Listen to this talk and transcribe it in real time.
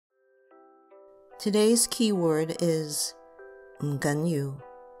Today's keyword is m4gan2jiu3,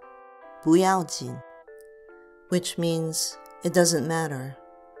 不要紧, which means it doesn't matter,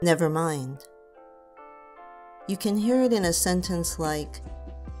 never mind. You can hear it in a sentence like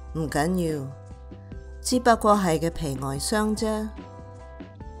m4gan2jiu3, 只不過係個皮外傷啫，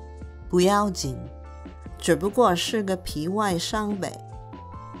不要緊，只不過是個皮外傷唄。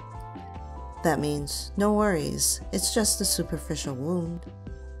That means, no worries, it's just a superficial wound.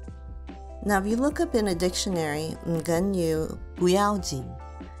 Now, if you look up in a dictionary, m4gan2jiu3, 不要緊,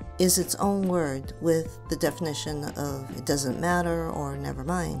 is its own word with the definition of it doesn't matter or never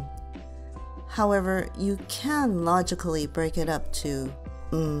mind. However, you can logically break it up to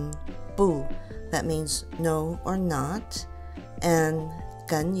不, that means no or not, and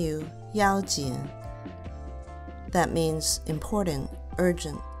干유, 要紧, that means important,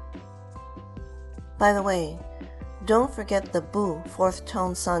 urgent. By the way, don't forget the bu fourth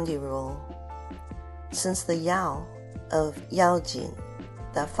tone sandhi rule. Since the yao of 要紧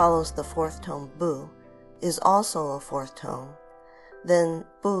that follows the fourth tone bu is also a fourth tone, then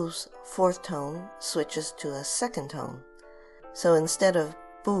bu's fourth tone switches to a second tone. So instead of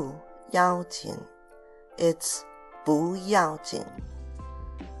不要紧, it's 不要紧.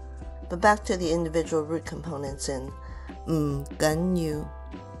 But back to the individual root components in m4gan2jiu3,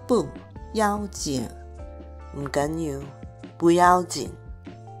 不要紧, m4gan2jiu3, 不要紧.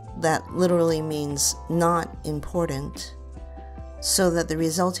 That literally means not important, so that the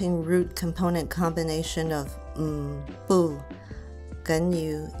resulting root component combination of 不跟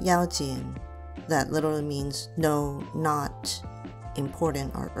you 要紧, that literally means no, not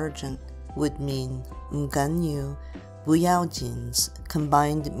important or urgent, would mean m4gan2jiu3, 不要紧's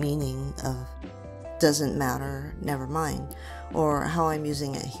combined meaning of doesn't matter, never mind, or how I'm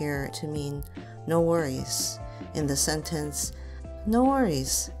using it here to mean no worries in the sentence, no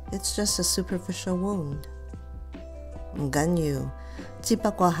worries, it's just a superficial wound. 唔緊要，只不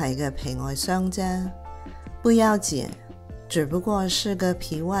過係個皮外傷啫，不要緊，只不過是個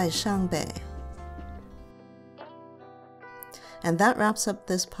皮外傷唄。And that wraps up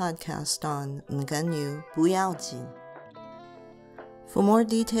this podcast on 唔緊要，不要緊。For more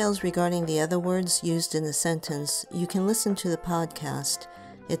details regarding the other words used in the sentence, you can listen to the podcast.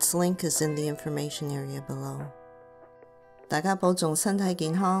 Its link is in the information area below. 大家保重身體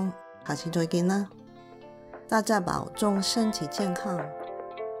健康，下次再見啦！大家保重身體健康，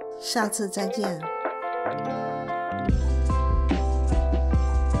下次再見。